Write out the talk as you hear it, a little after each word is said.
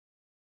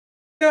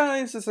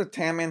Guys, this is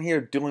Tamman here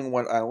doing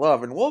what I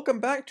love, and welcome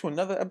back to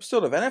another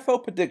episode of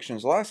NFL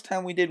Predictions. Last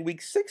time we did Week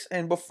 6,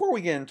 and before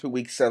we get into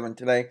Week 7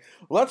 today,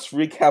 let's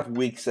recap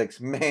Week 6.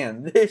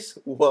 Man, this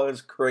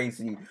was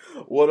crazy.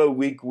 What a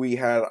week we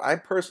had. I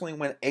personally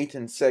went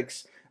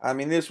 8-6. I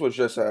mean, this was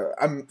just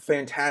a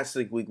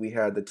fantastic week we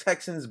had. The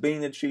Texans beating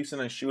the Chiefs in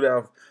a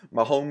shootout,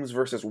 Mahomes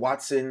versus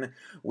Watson.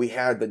 We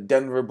had the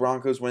Denver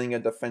Broncos winning a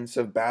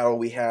defensive battle.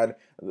 We had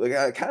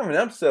kind of an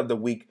upset of the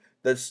week.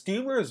 The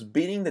Steelers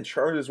beating the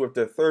Chargers with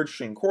their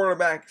third-string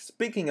quarterback.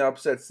 Speaking of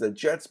upsets, the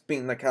Jets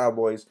beating the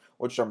Cowboys,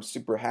 which I'm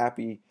super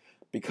happy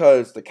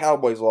because the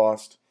Cowboys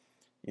lost.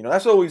 You know,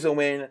 that's always a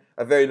win.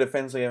 A very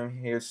defensive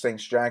game here,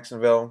 Saints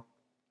Jacksonville.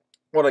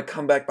 What a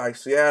comeback by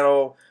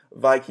Seattle.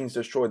 Vikings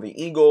destroyed the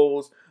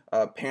Eagles.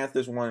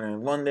 Panthers won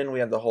in London.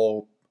 We had the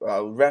whole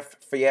ref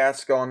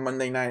fiasco on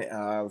Monday night.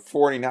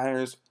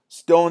 49ers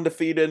still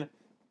undefeated.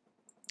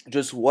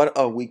 Just what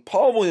a week.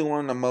 Probably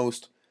one of the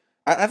most...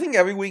 I think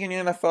every week in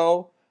the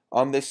NFL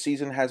this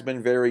season has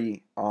been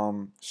very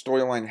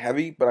storyline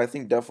heavy, but I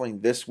think definitely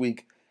this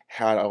week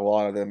had a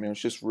lot of them. It was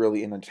just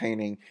really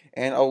entertaining,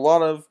 and a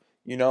lot of,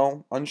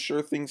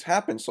 unsure things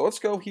happen. So let's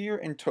go here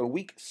into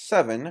Week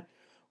 7.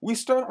 We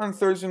start on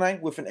Thursday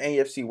night with an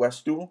AFC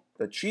West duel,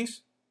 the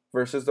Chiefs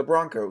versus the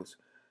Broncos.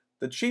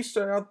 The Chiefs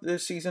started out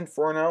this season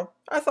 4-0.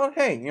 I thought,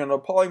 hey, they'll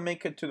probably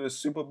make it to the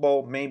Super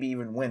Bowl, maybe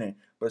even win it.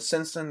 But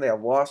since then, they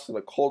have lost to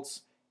the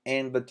Colts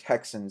and the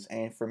Texans,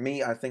 and for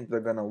me, I think they're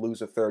going to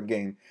lose a third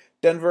game.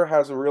 Denver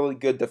has a really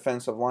good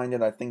defensive line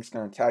that I think is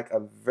going to attack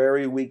a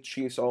very weak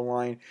Chiefs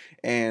O-line,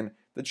 and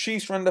the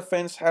Chiefs' run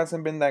defense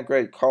hasn't been that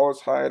great. Carlos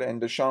Hyde and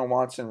Deshaun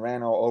Watson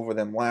ran all over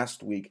them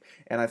last week,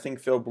 and I think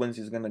Phil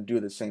Lindsay is going to do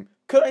the same.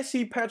 Could I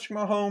see Patrick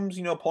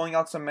Mahomes, pulling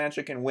out some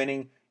magic and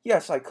winning?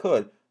 Yes, I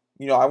could.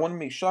 I wouldn't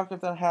be shocked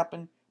if that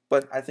happened,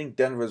 but I think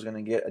Denver is going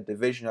to get a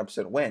division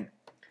upset win.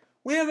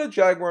 We have the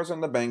Jaguars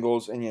and the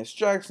Bengals, and yes,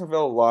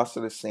 Jacksonville lost to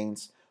the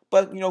Saints.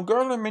 But,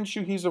 Gardner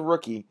Minshew, he's a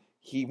rookie.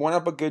 He went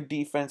up a good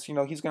defense. He's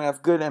going to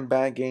have good and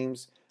bad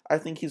games. I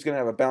think he's going to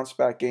have a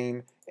bounce-back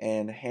game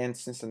and hand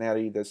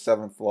Cincinnati the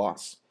 7th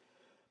loss.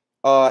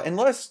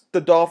 Unless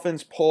the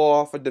Dolphins pull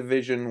off a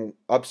division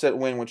upset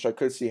win, which I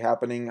could see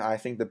happening, I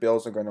think the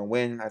Bills are going to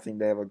win. I think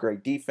they have a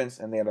great defense,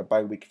 and they had a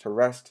bye week to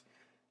rest.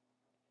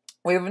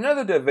 We have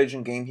another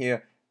division game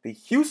here. The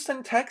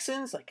Houston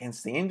Texans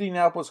against the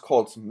Indianapolis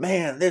Colts.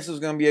 Man, this is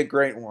going to be a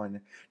great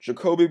one.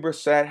 Jacoby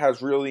Brissett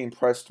has really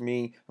impressed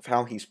me of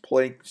how he's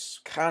played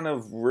kind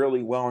of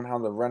really well and how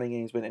the running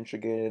game's been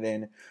integrated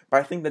in.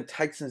 But I think the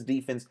Texans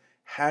defense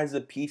has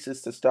the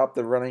pieces to stop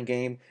the running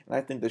game, and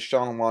I think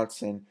Deshaun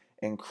Watson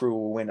and crew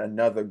will win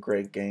another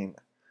great game.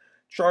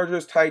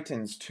 Chargers,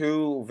 Titans,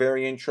 two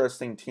very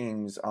interesting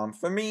teams.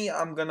 For me,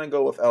 I'm going to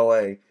go with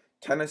LA.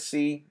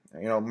 Tennessee,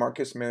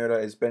 Marcus Mariota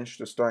is benched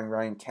to starting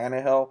Ryan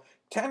Tannehill.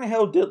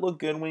 Tannehill did look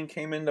good when he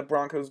came in the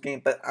Broncos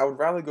game, but I would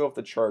rather go with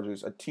the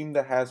Chargers, a team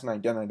that has an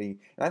identity.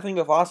 And I think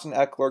if Austin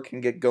Eckler can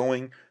get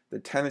going, the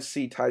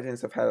Tennessee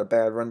Titans have had a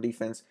bad run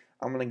defense.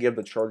 I'm going to give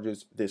the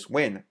Chargers this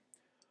win.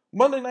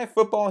 Monday Night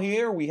Football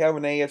here, we have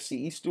an AFC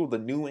East duel, the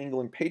New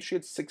England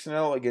Patriots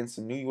 6-0 against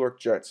the New York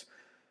Jets.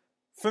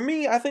 For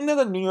me, I think that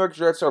the New York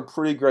Jets are a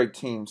pretty great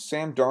team.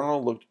 Sam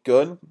Darnold looked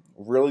good,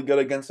 really good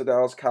against the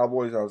Dallas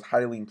Cowboys. I was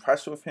highly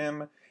impressed with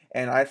him.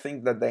 And I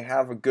think that they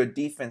have a good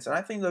defense. And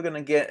I think they're going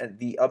to get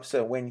the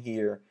upset win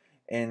here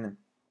in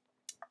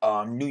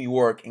New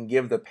York and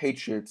give the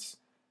Patriots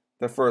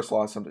the first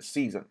loss of the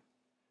season.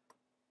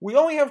 We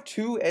only have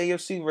two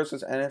AFC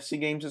versus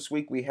NFC games this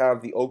week. We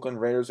have the Oakland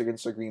Raiders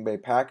against the Green Bay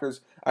Packers.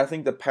 I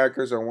think the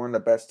Packers are one of the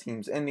best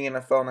teams in the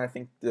NFL, and I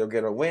think they'll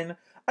get a win.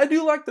 I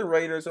do like the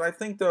Raiders, and I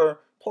think they'll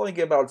probably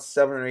get about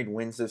 7 or 8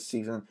 wins this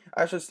season.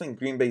 I just think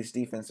Green Bay's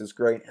defense is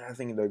great, and I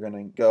think they're going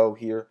to go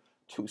here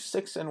to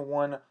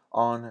 6-1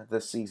 on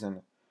the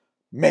season.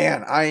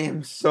 Man, I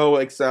am so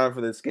excited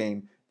for this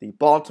game. The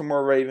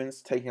Baltimore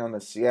Ravens taking on the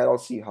Seattle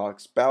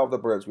Seahawks. Battle of the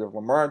Birds. We have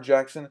Lamar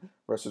Jackson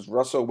versus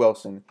Russell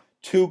Wilson.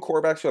 Two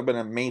quarterbacks who have been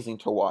amazing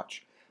to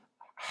watch.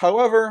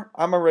 However,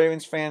 I'm a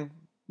Ravens fan,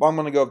 but I'm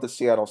going to go with the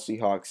Seattle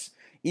Seahawks.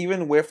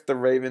 Even with the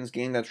Ravens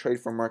getting that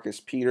trade for Marcus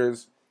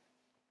Peters,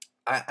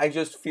 I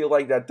just feel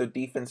like that the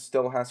defense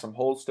still has some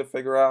holes to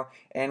figure out.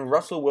 And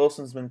Russell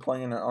Wilson's been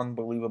playing at an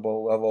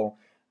unbelievable level.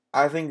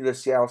 I think the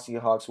Seattle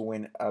Seahawks will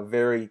win a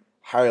very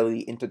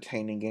highly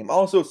entertaining game.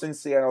 Also, since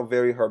Seattle,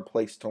 very hard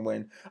place to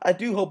win. I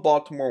do hope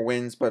Baltimore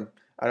wins, but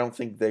I don't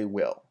think they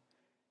will.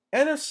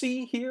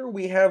 NFC here,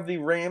 we have the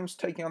Rams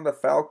taking on the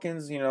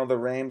Falcons. The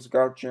Rams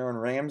got Jalen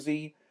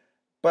Ramsey,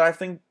 but I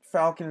think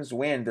Falcons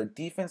win. Their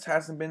defense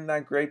hasn't been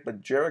that great,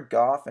 but Jared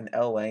Goff and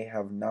LA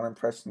have not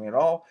impressed me at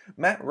all.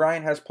 Matt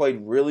Ryan has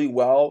played really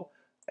well.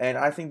 And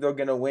I think they're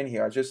going to win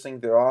here. I just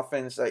think their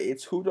offense,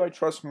 it's who do I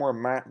trust more,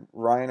 Matt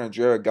Ryan or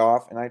Jared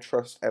Goff? And I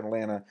trust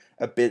Atlanta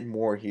a bit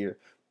more here.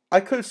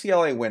 I could see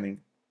LA winning,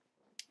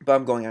 but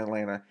I'm going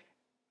Atlanta.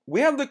 We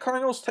have the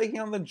Cardinals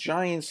taking on the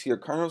Giants here.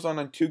 Cardinals on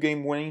a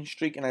 2-game winning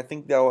streak, and I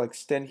think that'll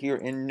extend here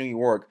in New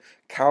York.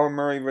 Kyler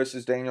Murray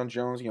versus Daniel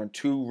Jones,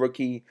 two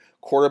rookie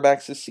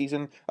quarterbacks this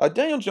season.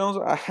 Daniel Jones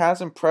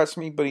has impressed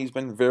me, but he's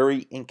been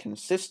very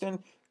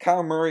inconsistent.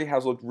 Kyler Murray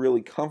has looked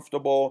really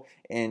comfortable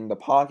in the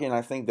pocket, and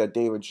I think that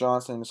David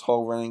Johnson, this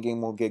whole running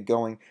game, will get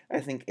going.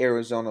 I think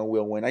Arizona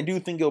will win. I do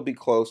think it'll be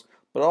close,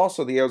 but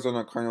also the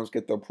Arizona Cardinals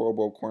get their Pro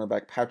Bowl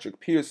cornerback Patrick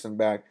Peterson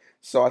back,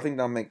 so I think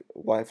that'll make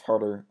life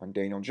harder on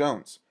Daniel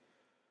Jones.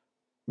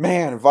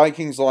 Man,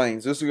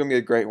 Vikings-Lions. This is going to be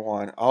a great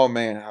one. Oh,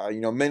 man.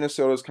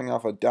 Minnesota's coming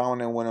off a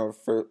dominant win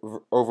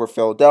over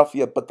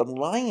Philadelphia, but the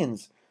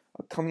Lions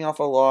are coming off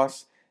a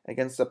loss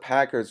against the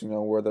Packers,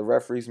 where the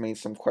referees made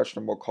some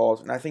questionable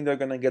calls, and I think they're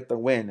going to get the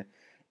win.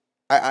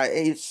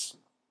 I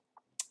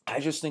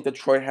just think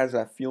Detroit has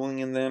that feeling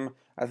in them.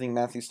 I think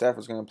Matthew Stafford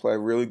is going to play a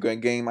really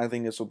good game. I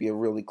think this will be a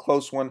really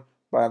close one,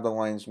 but I have the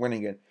Lions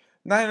winning it.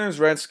 Niners,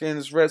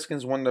 Redskins.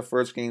 Redskins won the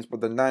first games, but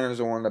the Niners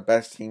are one of the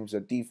best teams.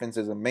 Their defense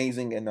is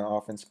amazing, and their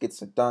offense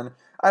gets it done.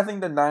 I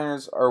think the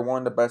Niners are one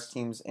of the best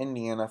teams in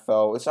the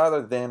NFL. It's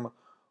either them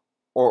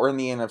or in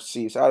the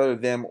NFC. It's either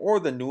them or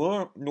the New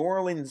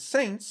Orleans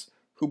Saints,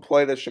 who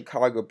play the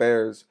Chicago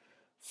Bears.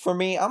 For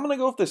me, I'm going to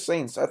go with the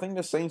Saints. I think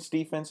the Saints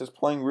defense is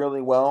playing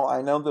really well.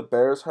 I know the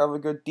Bears have a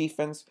good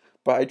defense,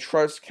 but I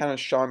trust kind of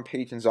Sean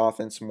Payton's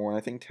offense more. And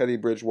I think Teddy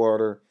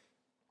Bridgewater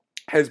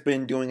has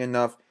been doing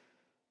enough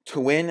to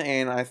win,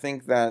 and I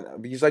think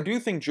that, because I do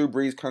think Drew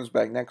Brees comes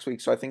back next week,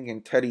 so I think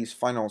in Teddy's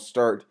final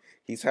start,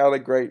 he's had a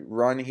great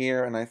run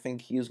here, and I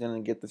think he's going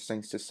to get the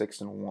Saints to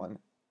 6-1.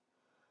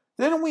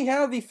 Then we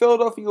have the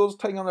Philadelphia Eagles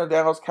taking on the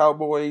Dallas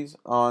Cowboys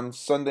on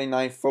Sunday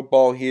Night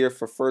Football here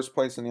for first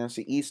place in the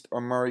NFC East.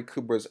 Amari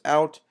Cooper's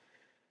out.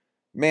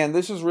 Man,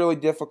 this is really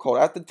difficult.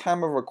 At the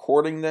time of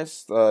recording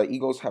this, the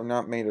Eagles have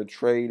not made a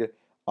trade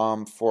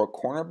for a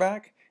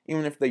cornerback.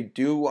 Even if they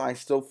do, I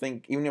still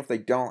think, even if they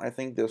don't, I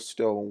think they'll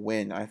still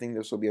win. I think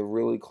this will be a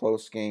really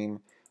close game.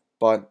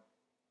 But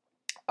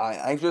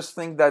I just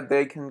think that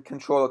they can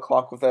control the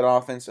clock with that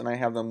offense, and I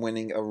have them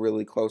winning a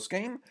really close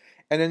game.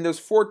 And then there's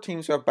 4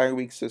 teams who have bye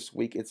weeks this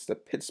week. It's the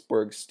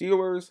Pittsburgh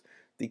Steelers,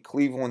 the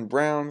Cleveland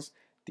Browns,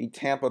 the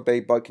Tampa Bay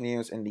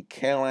Buccaneers, and the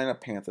Carolina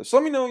Panthers. So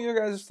let me know your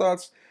guys'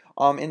 thoughts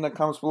in the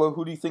comments below.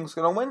 Who do you think is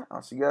going to win?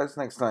 I'll see you guys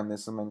next time.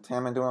 This is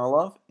Montana doing our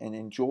love, and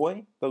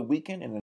enjoy the weekend. And